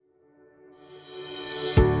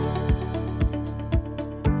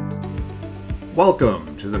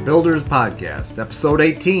Welcome to the Builders Podcast, episode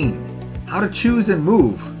 18, How to Choose and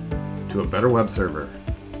Move to a Better Web Server.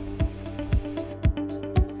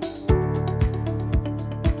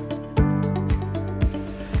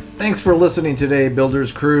 Thanks for listening today,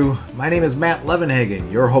 Builders Crew. My name is Matt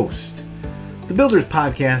Levenhagen, your host. The Builders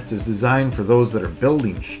Podcast is designed for those that are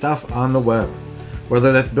building stuff on the web,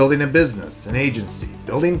 whether that's building a business, an agency,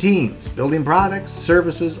 building teams, building products,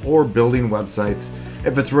 services, or building websites.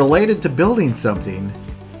 If it's related to building something,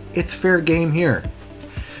 it's fair game here.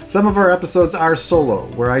 Some of our episodes are solo,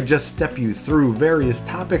 where I just step you through various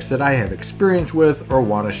topics that I have experience with or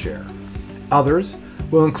want to share. Others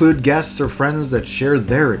will include guests or friends that share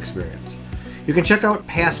their experience. You can check out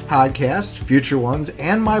past podcasts, future ones,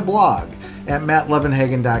 and my blog at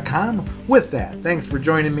mattlevenhagen.com. With that, thanks for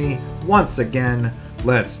joining me once again.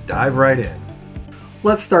 Let's dive right in.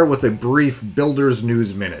 Let's start with a brief Builders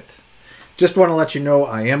News Minute. Just want to let you know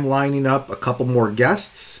I am lining up a couple more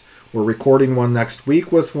guests. We're recording one next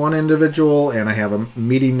week with one individual, and I have a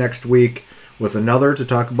meeting next week with another to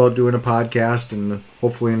talk about doing a podcast, and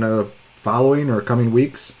hopefully in the following or coming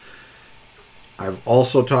weeks. I've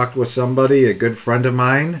also talked with somebody, a good friend of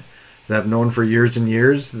mine that I've known for years and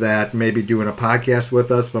years, that may be doing a podcast with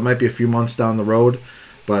us, but might be a few months down the road.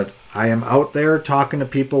 But I am out there talking to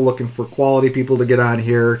people, looking for quality people to get on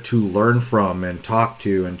here to learn from and talk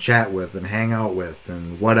to and chat with and hang out with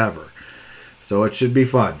and whatever. So it should be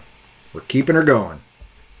fun. We're keeping her going.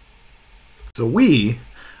 So we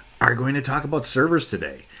are going to talk about servers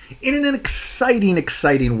today in an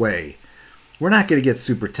exciting way. We're not going to get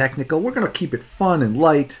super technical. We're going to keep it fun and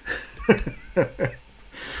light.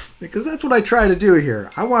 Because that's what I try to do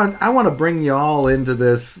here. I want to bring you all into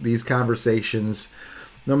these conversations.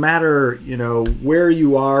 No matter, where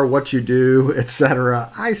you are, what you do,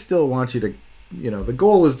 etc. I still want you to, the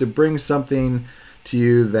goal is to bring something to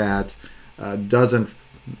you that doesn't,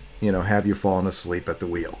 have you falling asleep at the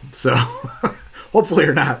wheel. So hopefully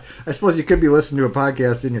or not. I suppose you could be listening to a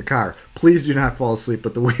podcast in your car. Please do not fall asleep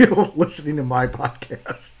at the wheel listening to my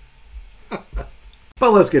podcast. But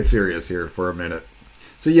let's get serious here for a minute.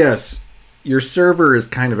 So yes, your server is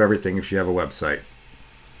kind of everything if you have a website.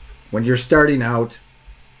 When you're starting out,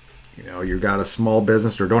 you've got a small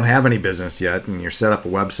business or don't have any business yet, and you're set up a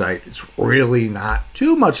website, it's really not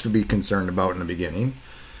too much to be concerned about in the beginning.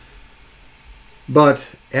 But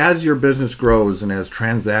as your business grows and as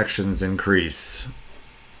transactions increase,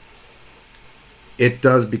 it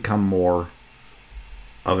does become more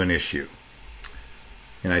of an issue.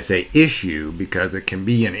 And I say issue because it can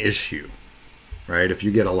be an issue, right? If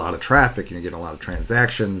you get a lot of traffic and you get a lot of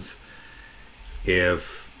transactions,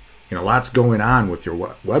 if lots going on with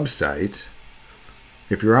your website,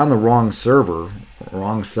 if you're on the wrong server,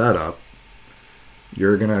 wrong setup,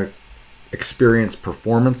 you're going to experience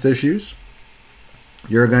performance issues.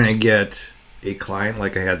 You're going to get a client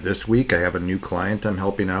like I had this week. I have a new client I'm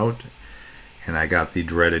helping out, and I got the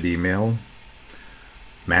dreaded email.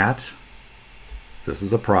 Matt, this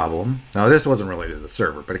is a problem. Now, this wasn't related to the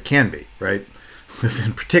server, but it can be, right? This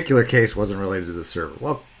in particular case wasn't related to the server.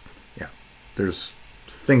 Well, yeah, there's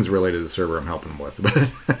things related to the server I'm helping with.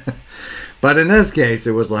 But in this case,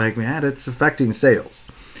 it was like, man, it's affecting sales.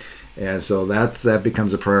 And so that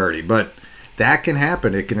becomes a priority. But that can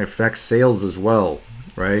happen. It can affect sales as well,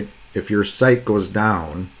 right? If your site goes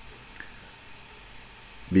down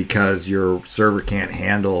because your server can't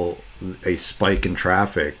handle a spike in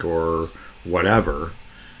traffic or whatever,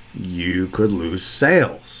 you could lose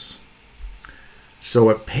sales. So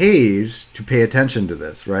it pays to pay attention to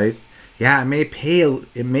this, right? Yeah,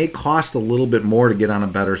 it may cost a little bit more to get on a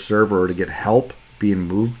better server or to get help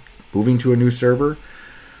moving to a new server,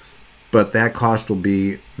 but that cost will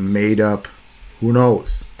be made up, who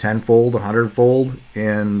knows, tenfold, 100-fold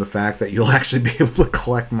in the fact that you'll actually be able to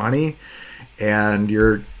collect money and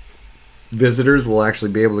your visitors will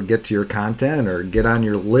actually be able to get to your content or get on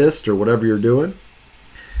your list or whatever you're doing.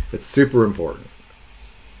 It's super important.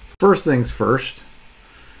 First things first,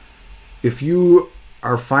 if you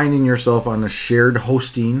are finding yourself on a shared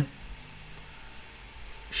hosting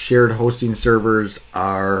servers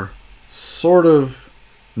are sort of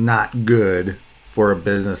not good for a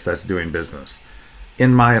business that's doing business,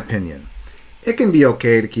 in my opinion. It can be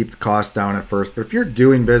okay to keep the cost down at first, but if you're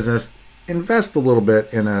doing business, invest a little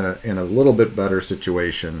bit in a little bit better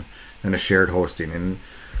situation than a shared hosting. And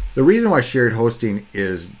the reason why shared hosting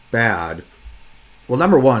is bad, well,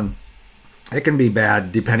 number one, it can be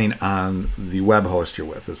bad depending on the web host you're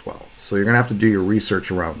with as well. So you're going to have to do your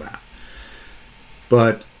research around that.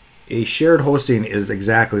 But a shared hosting is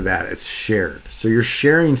exactly that. It's shared. So you're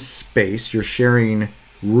sharing space, you're sharing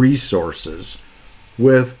resources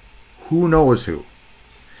with who knows who.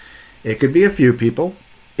 It could be a few people.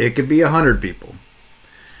 It could be 100 people.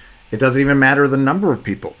 It doesn't even matter the number of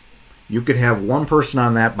people. You could have one person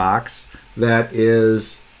on that box that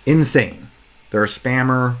is insane. They're a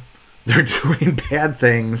spammer. They're doing bad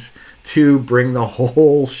things to bring the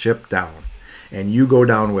whole ship down. And you go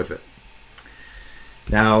down with it.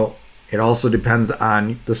 Now, it also depends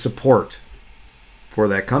on the support for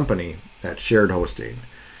that company, that shared hosting,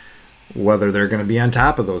 whether they're going to be on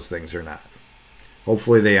top of those things or not.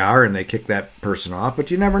 Hopefully they are and they kick that person off, but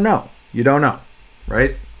you never know. You don't know,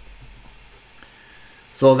 right?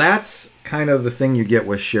 So that's kind of the thing you get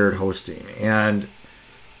with shared hosting. And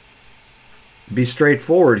to be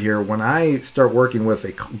straightforward here, when I start working with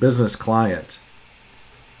a business client,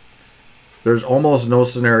 there's almost no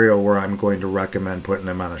scenario where I'm going to recommend putting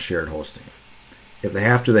them on a shared hosting. If they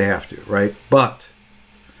have to, they have to, right? But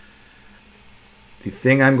the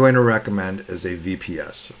thing I'm going to recommend is a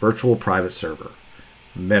VPS, virtual private server,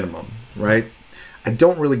 minimum, right? I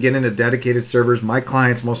don't really get into dedicated servers.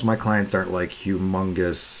 Most of my clients aren't like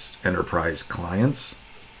humongous enterprise clients.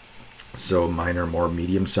 So mine are more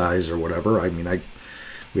medium size or whatever. I mean,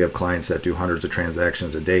 we have clients that do hundreds of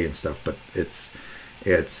transactions a day and stuff, but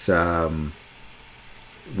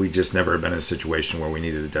we just never have been in a situation where we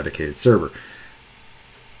needed a dedicated server.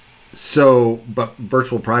 So, but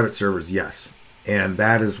virtual private servers, yes. And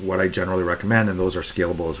that is what I generally recommend, and those are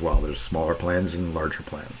scalable as well. There's smaller plans and larger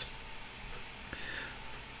plans.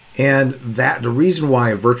 And that the reason why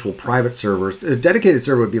a virtual private server, a dedicated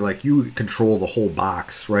server would be like you control the whole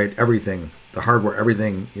box, right? Everything, the hardware,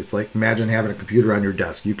 everything. It's like imagine having a computer on your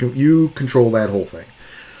desk. You control that whole thing.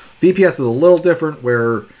 VPS is a little different,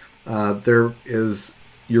 where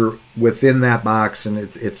you're within that box, and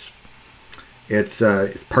it's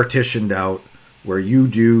partitioned out, where you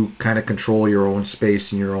do kind of control your own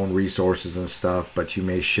space and your own resources and stuff, but you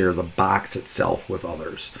may share the box itself with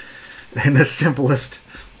others in the simplest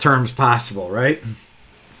terms possible, right?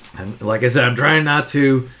 And like I said, I'm trying not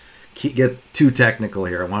to get too technical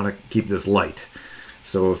here. I want to keep this light.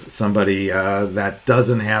 So if somebody that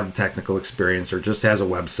doesn't have technical experience or just has a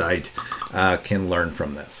website can learn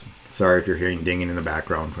from this. Sorry if you're hearing dinging in the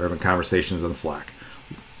background. We're having conversations on Slack.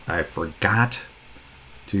 I forgot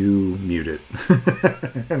to mute it.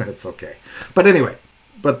 And it's okay. But anyway,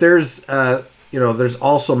 there's there's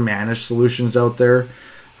also managed solutions out there.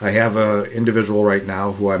 I have an individual right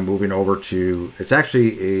now who I'm moving over to. It's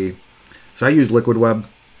actually so I use Liquid Web.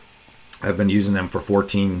 I've been using them for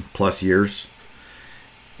 14 plus years.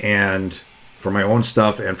 And for my own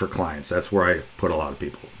stuff and for clients, that's where I put a lot of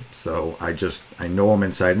people. So I know them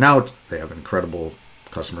inside and out. They have incredible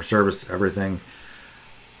customer service, everything.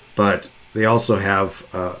 But they also have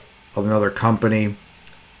another company,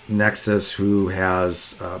 Nexus, who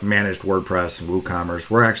has managed WordPress and WooCommerce.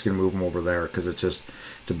 We're actually going to move them over there because it's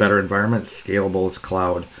a better environment. It's scalable. It's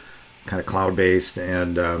kind of cloud-based,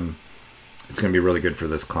 and it's going to be really good for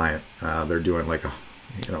this client. They're doing like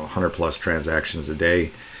 100 plus transactions a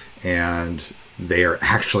day, and they are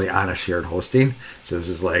actually on a shared hosting. So this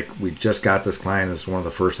is like, we just got this client. This is one of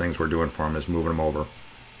the first things we're doing for them, is moving them over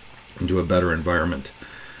into a better environment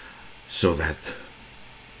so that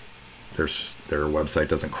their website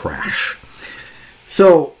doesn't crash.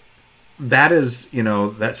 So that is, so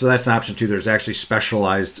that's an option too. There's actually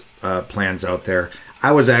specialized plans out there.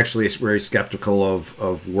 I was actually very skeptical of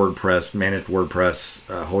WordPress, managed WordPress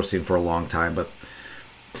hosting for a long time, but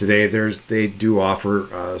today they do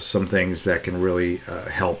offer some things that can really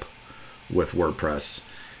help with WordPress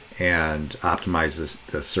and optimize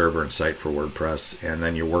the server and site for WordPress. And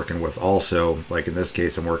then you're working with also, like in this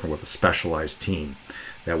case, I'm working with a specialized team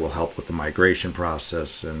that will help with the migration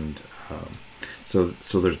process. And so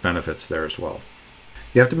there's benefits there as well.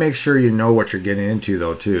 You have to make sure you know what you're getting into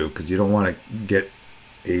though too, because you don't want to get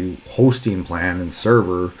a hosting plan and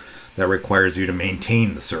server that requires you to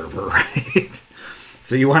maintain the server, right?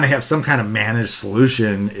 So you want to have some kind of managed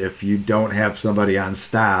solution if you don't have somebody on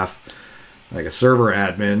staff, like a server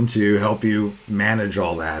admin, to help you manage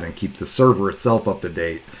all that and keep the server itself up to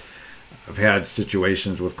date. I've had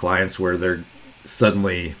situations with clients where they're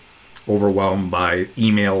suddenly overwhelmed by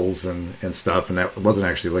emails and stuff, and that wasn't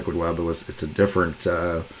actually Liquid Web. It's a different.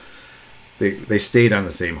 They stayed on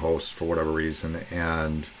the same host for whatever reason,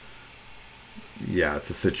 and yeah, it's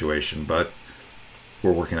a situation, but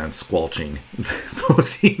we're working on squelching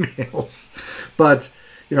those emails. But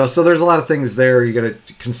so there's a lot of things there. You got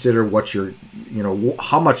to consider what your,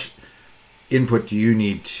 how much input do you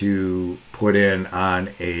need to put in on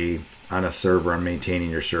a server, on maintaining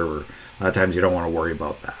your server. A lot of times you don't want to worry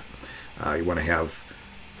about that. You want to have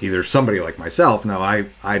either somebody like myself. Now,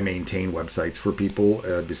 I maintain websites for people.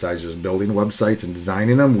 Besides just building websites and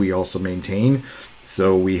designing them, we also maintain.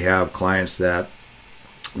 So we have clients that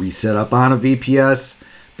we set up on a VPS,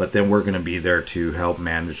 but then we're going to be there to help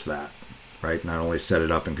manage that, right? Not only set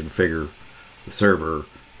it up and configure the server,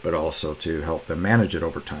 but also to help them manage it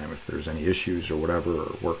over time if there's any issues or whatever,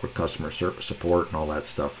 or work with customer support and all that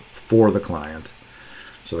stuff for the client,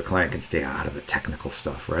 so the client can stay out of the technical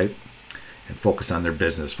stuff, right? And focus on their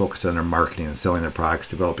business, focus on their marketing and selling their products,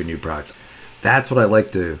 developing new products. That's what I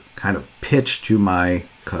like to kind of pitch to my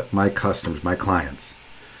customers, my clients,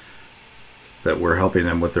 that we're helping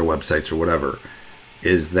them with their websites or whatever,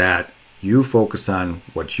 is that you focus on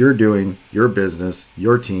what you're doing, your business,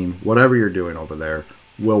 your team, whatever you're doing over there.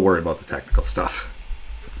 We'll worry about the technical stuff.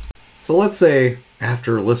 So let's say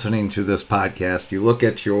after listening to this podcast, you look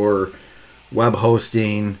at your web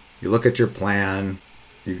hosting, you look at your plan,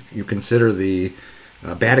 you consider the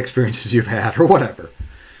bad experiences you've had or whatever,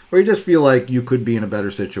 or you just feel like you could be in a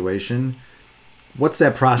better situation. What's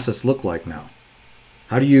that process look like now?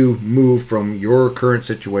 How do you move from your current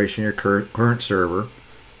situation, your current server,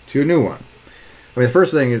 to a new one? I mean, the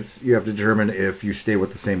first thing is you have to determine if you stay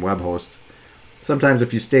with the same web host. Sometimes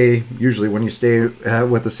usually when you stay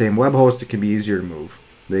with the same web host, it can be easier to move.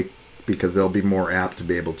 Because they'll be more apt to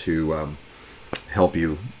be able to help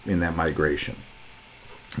you in that migration.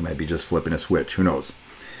 It might be just flipping a switch, who knows.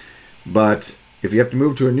 But if you have to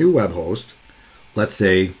move to a new web host, let's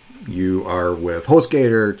say you are with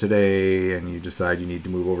HostGator today and you decide you need to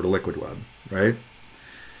move over to Liquid Web, right?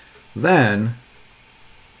 Then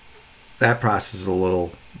that process is a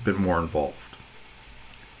little bit more involved.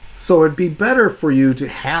 So it'd be better for you to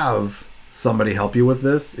have somebody help you with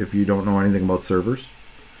this if you don't know anything about servers,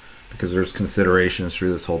 because there's considerations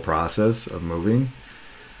through this whole process of moving.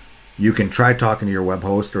 You can try talking to your web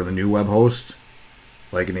host or the new web host.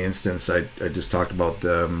 Like in the instance I just talked about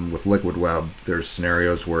with Liquid Web, there's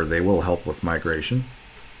scenarios where they will help with migration.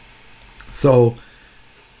 So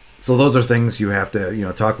those are things you have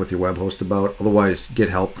to talk with your web host about. Otherwise, get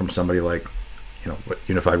help from somebody like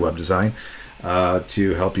Unified Web Design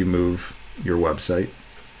to help you move your website.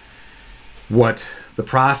 What the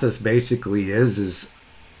process basically is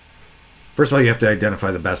first of all, you have to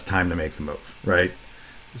identify the best time to make the move, right?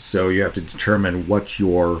 So you have to determine what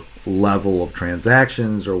your level of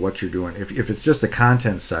transactions or what you're doing. If it's just a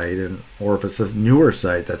content site or if it's a newer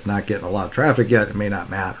site that's not getting a lot of traffic yet, it may not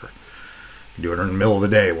matter. You do it in the middle of the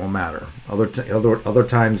day, it won't matter. Other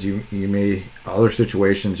times other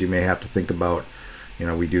situations you may have to think about,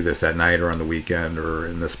 we do this at night or on the weekend or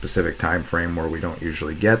in the specific time frame where we don't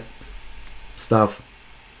usually get stuff,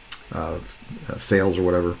 sales or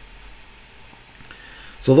whatever.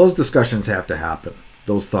 So those discussions have to happen.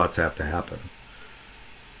 Those thoughts have to happen.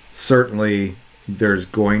 Certainly, there's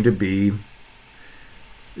going to be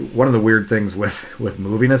one of the weird things with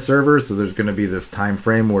moving a server. So there's going to be this time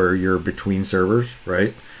frame where you're between servers,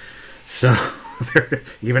 right? So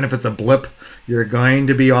even if it's a blip, you're going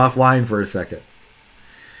to be offline for a second.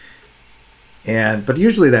 But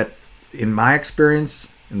usually that, in my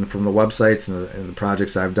experience, and from the websites and the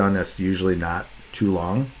projects I've done, that's usually not too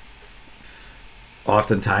long.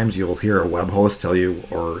 Oftentimes you'll hear a web host tell you,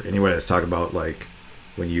 or anybody that's talking about like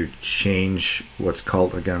when you change what's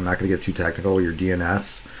called, again, I'm not going to get too technical, your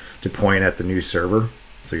DNS to point at the new server,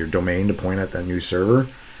 so your domain to point at that new server,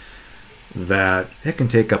 that it can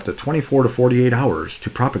take up to 24 to 48 hours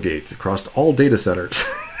to propagate across all data centers.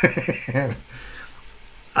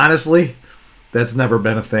 Honestly, that's never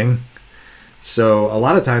been a thing. So a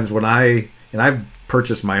lot of times when I've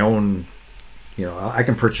purchased my own, I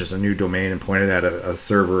can purchase a new domain and point it at a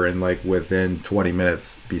server and like within 20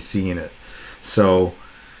 minutes be seeing it. So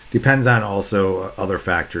depends on also other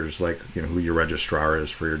factors like, who your registrar is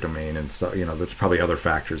for your domain and stuff. There's probably other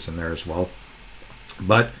factors in there as well.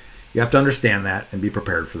 But you have to understand that and be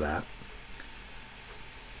prepared for that.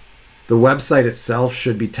 The website itself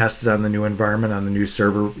should be tested on the new environment, on the new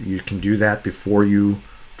server. You can do that before you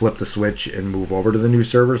flip the switch and move over to the new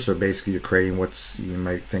server. So basically you're creating what you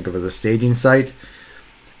might think of as a staging site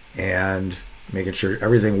and making sure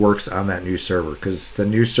everything works on that new server. Because the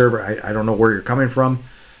new server, I don't know where you're coming from.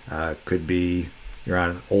 Could be you're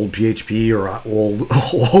on old PHP or old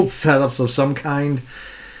setups of some kind.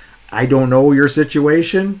 I don't know your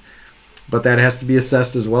situation, but that has to be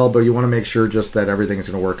assessed as well. But you want to make sure just that everything's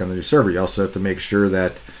going to work on the new server. You also have to make sure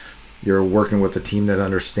that you're working with a team that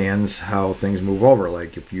understands how things move over.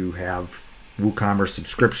 Like if you have WooCommerce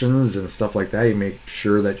subscriptions and stuff like that, you make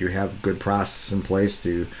sure that you have good process in place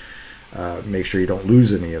to make sure you don't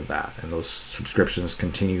lose any of that. And those subscriptions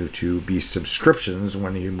continue to be subscriptions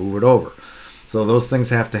when you move it over. So those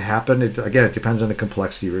things have to happen. Again, it depends on the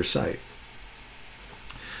complexity of your site.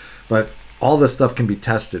 But all this stuff can be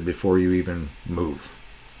tested before you even move.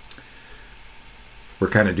 We're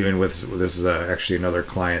kind of doing this is actually another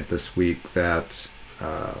client this week that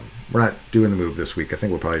we're not doing the move this week. I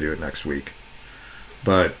think we'll probably do it next week.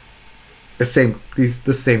 But the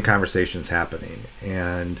same conversation's happening.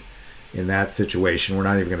 And in that situation, we're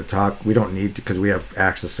not even going to talk. We don't need to, because we have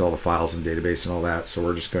access to all the files and database and all that. So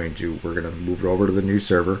we're going to move it over to the new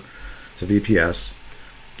server. It's a VPS.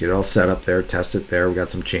 Get it all set up there, test it there. We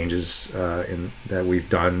got some changes that we've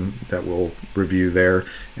done that we'll review there.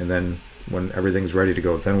 And then when everything's ready to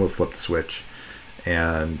go, then we'll flip the switch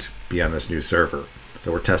and be on this new server.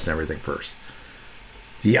 So we're testing everything first.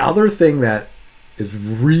 The other thing that is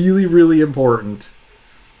really, really important,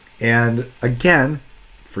 and again,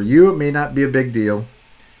 for you it may not be a big deal.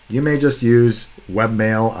 You may just use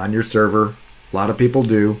webmail on your server. A lot of people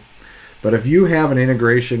do. But if you have an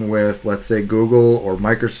integration with, let's say, Google or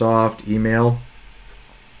Microsoft email,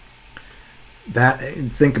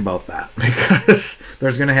 think about that, because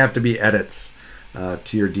there's going to have to be edits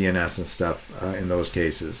to your DNS and stuff in those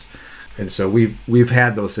cases. And so we've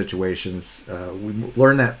had those situations. We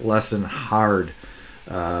learned that lesson hard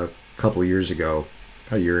a couple of years ago,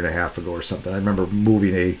 a year and a half ago or something. I remember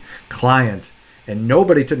moving a client, and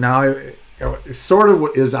nobody took. Now it sort of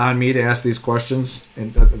is on me to ask these questions,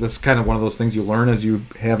 and that's kind of one of those things you learn as you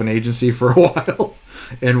have an agency for a while.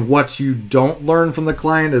 And what you don't learn from the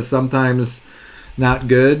client is sometimes not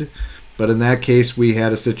good. But in that case, we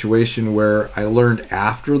had a situation where I learned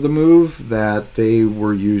after the move that they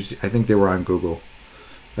were used. I think they were on Google.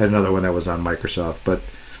 I had another one that was on Microsoft. But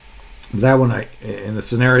that one, and the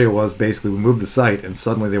scenario was basically we moved the site and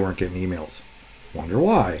suddenly they weren't getting emails. Wonder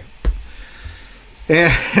why.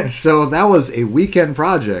 And so that was a weekend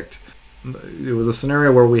project. It was a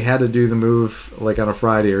scenario where we had to do the move like on a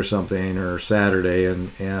Friday or something, or Saturday,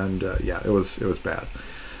 and it was bad.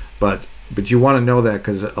 But you want to know that,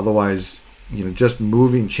 because otherwise, just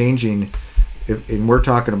moving, changing, and we're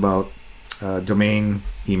talking about domain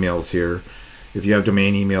emails here. If you have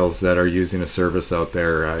domain emails that are using a service out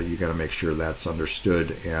there, you got to make sure that's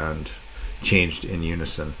understood and changed in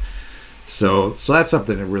unison. So that's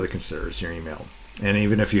something to really consider, is your email. And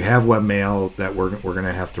even if you have webmail, that we're going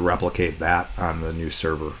to have to replicate that on the new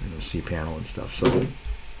server and the cPanel and stuff. So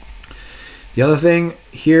the other thing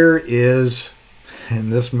here is,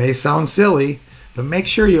 and this may sound silly, but make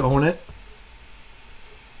sure you own it.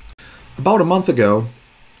 About a month ago,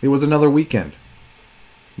 it was another weekend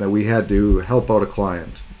that we had to help out a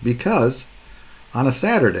client, because on a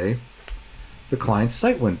Saturday, the client's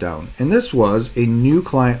site went down. And this was a new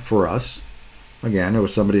client for us. Again, it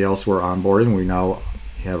was somebody else we're onboarding. We now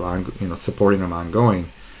have supporting them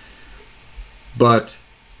ongoing. But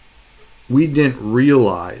we didn't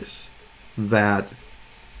realize that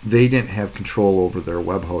they didn't have control over their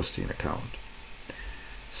web hosting account.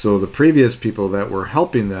 So the previous people that were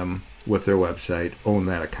helping them with their website owned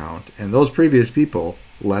that account, and those previous people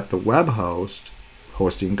let the web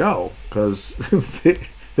hosting go, because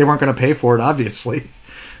they weren't going to pay for it, obviously,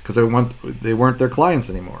 because they weren't their clients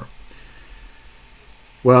anymore.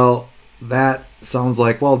 Well, that sounds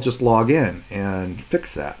like, well, just log in and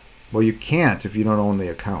fix that. Well, you can't if you don't own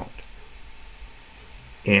the account.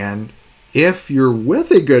 And if you're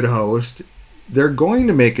with a good host, they're going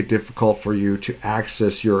to make it difficult for you to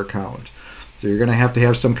access your account. So you're going to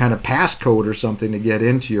have some kind of passcode or something to get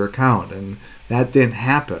into your account, and that didn't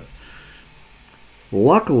happen.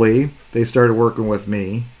 Luckily, they started working with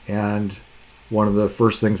me, and one of the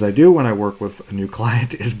first things I do when I work with a new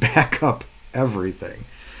client is back up everything.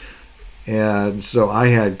 And so I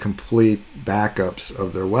had complete backups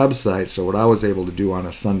of their website. So what I was able to do on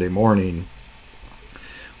a Sunday morning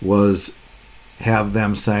was have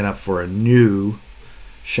them sign up for a new,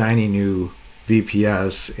 shiny new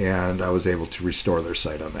VPS, and I was able to restore their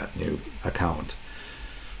site on that new account.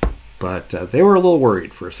 But they were a little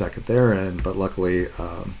worried for a second there, but luckily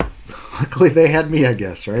they had me, I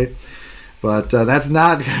guess, right? But that's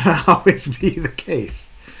not going to always be the case.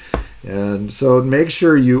 And so make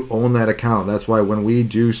sure you own that account. That's why when we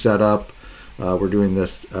do set up, we're doing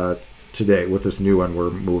this today with this new one we're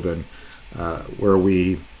moving, where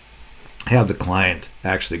we have the client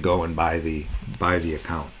actually go and buy the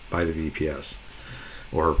account, buy the VPS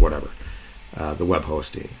or whatever, the web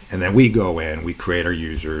hosting, and then we go in, we create our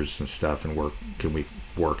users and stuff, and we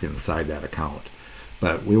work inside that account.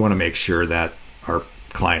 But we want to make sure that our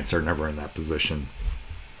clients are never in that position,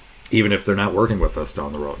 even if they're not working with us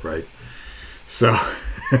down the road, right? So,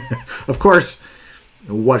 of course,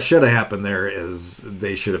 What should have happened there is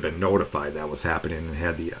they should have been notified that was happening and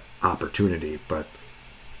had the opportunity, but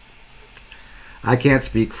I can't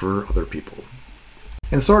speak for other people.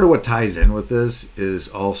 And sort of what ties in with this is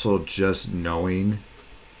also just knowing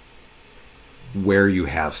where you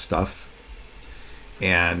have stuff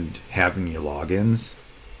and having your logins,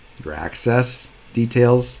 your access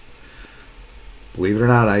details. Believe it or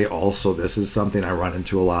not, this is something I run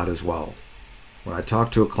into a lot as well. When I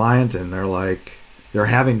talk to a client and they're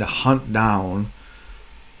having to hunt down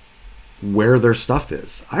where their stuff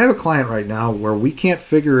is. I have a client right now where we can't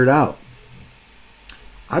figure it out.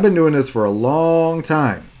 I've been doing this for a long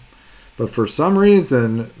time, but for some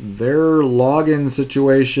reason, their login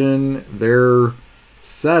situation, their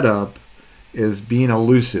setup is being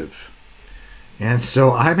elusive. And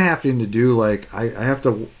so I'm having to do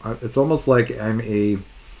it's almost like I'm a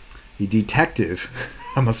detective.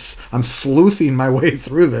 I'm sleuthing my way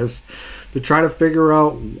through this to try to figure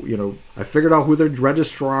out, I figured out who their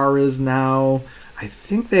registrar is now. I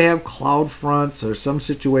think they have CloudFront or some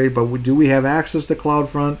situation, but do we have access to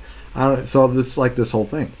CloudFront? So this this whole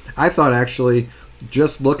thing. I thought actually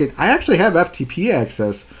just looking, I actually have FTP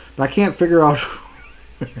access, but I can't figure out.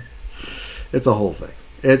 It's a whole thing.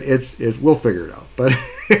 We'll figure it out, but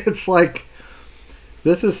it's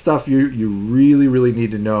this is stuff you really, really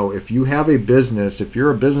need to know. If you have a business, if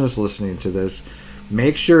you're a business listening to this,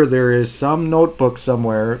 make sure there is some notebook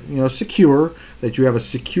somewhere, secure, that you have a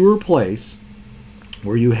secure place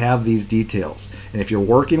where you have these details. And if you're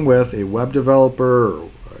working with a web developer or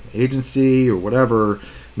an agency or whatever,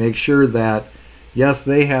 make sure that, yes,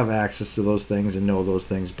 they have access to those things and know those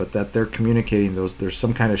things, but that they're communicating those. There's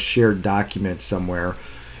some kind of shared document somewhere.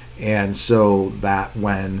 And so that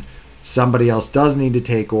when somebody else does need to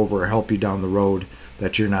take over or help you down the road,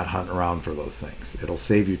 that you're not hunting around for those things. It'll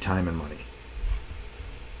save you time and money.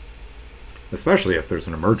 Especially if there's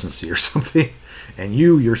an emergency or something and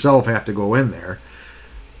you yourself have to go in there.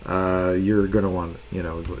 You're going to want,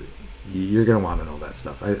 you're going to want to know that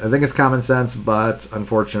stuff. I think it's common sense, but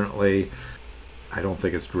unfortunately, I don't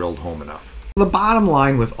think it's drilled home enough. The bottom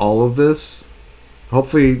line with all of this,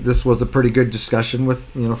 hopefully this was a pretty good discussion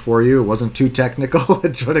for you. It wasn't too technical.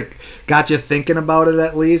 It got you thinking about it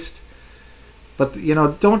at least. But,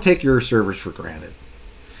 don't take your servers for granted.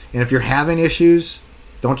 And if you're having issues,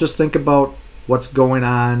 don't just think about what's going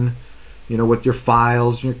on, with your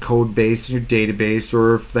files, your code base, your database,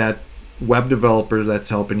 or if that web developer that's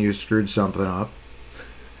helping you screwed something up.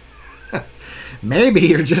 Maybe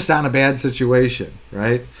you're just on a bad situation,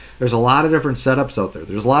 right? There's a lot of different setups out there.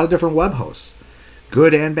 There's a lot of different web hosts,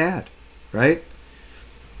 good and bad, right?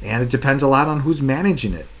 And it depends a lot on who's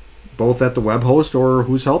managing it, both at the web host or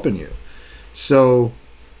who's helping you. So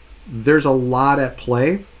there's a lot at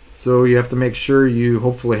play. So you have to make sure you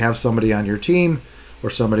hopefully have somebody on your team or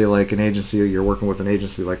somebody like an agency, you're working with an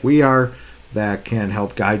agency like we are, that can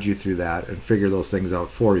help guide you through that and figure those things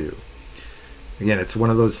out for you. Again, it's one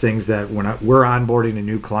of those things that when we're onboarding a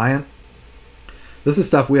new client, this is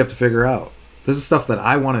stuff we have to figure out. This is stuff that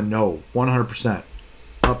I want to know 100%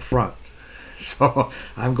 up front. So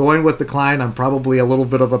I'm going with the client. I'm probably a little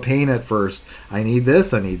bit of a pain at first. I need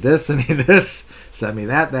this, I need this, I need this. Send me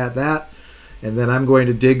that. And then I'm going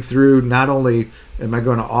to dig through, not only am I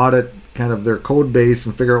going to audit kind of their code base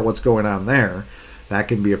and figure out what's going on there. That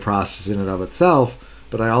can be a process in and of itself,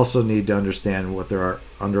 but I also need to understand what their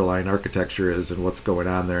underlying architecture is and what's going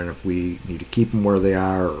on there, and if we need to keep them where they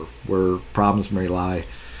are or where problems may lie,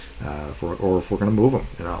 or if we're going to move them.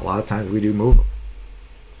 A lot of times we do move them.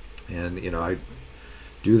 And, I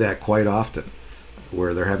do that quite often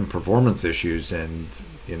where they're having performance issues and,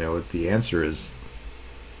 the answer is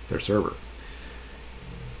their server.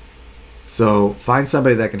 So find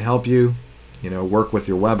somebody that can help you, work with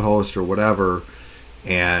your web host or whatever,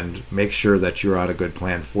 and make sure that you're on a good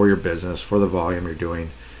plan for your business, for the volume you're doing.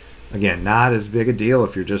 Again, not as big a deal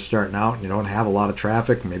if you're just starting out and you don't have a lot of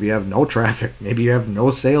traffic. Maybe you have no traffic. Maybe you have no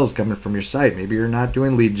sales coming from your site. Maybe you're not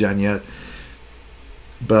doing lead gen yet.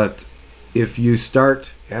 But if you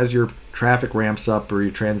start, as your traffic ramps up or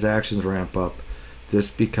your transactions ramp up, this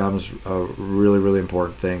becomes a really, really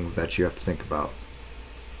important thing that you have to think about.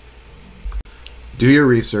 Do your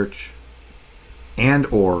research and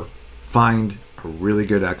or find a really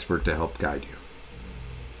good expert to help guide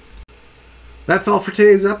you. That's all for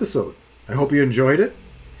today's episode. I hope you enjoyed it.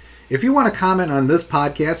 If you want to comment on this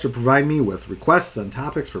podcast or provide me with requests on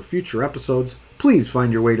topics for future episodes, please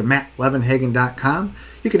find your way to mattlevenhagen.com.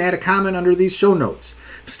 You can add a comment under these show notes.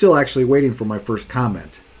 I'm still actually waiting for my first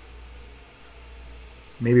comment.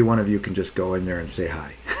 Maybe one of you can just go in there and say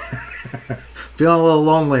hi. Feeling a little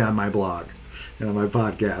lonely on my blog. on my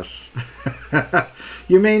podcasts.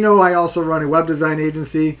 You may know I also run a web design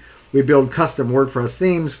agency. We build custom WordPress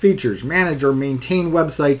themes, features, manage or maintain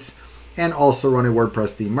websites, and also run a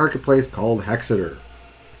WordPress theme marketplace called Hexeter.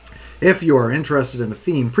 If you are interested in a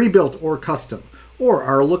theme, pre-built or custom, or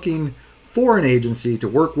are looking for an agency to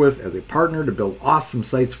work with as a partner to build awesome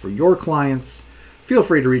sites for your clients, feel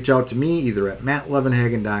free to reach out to me either at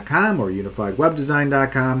mattlevenhagen.com or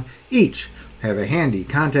unifiedwebdesign.com. Each have a handy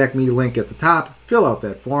contact me link at the top. Fill out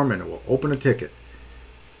that form and it will open a ticket.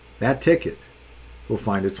 That ticket will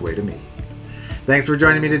find its way to me. Thanks for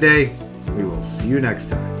joining me today. We will see you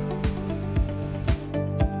next time.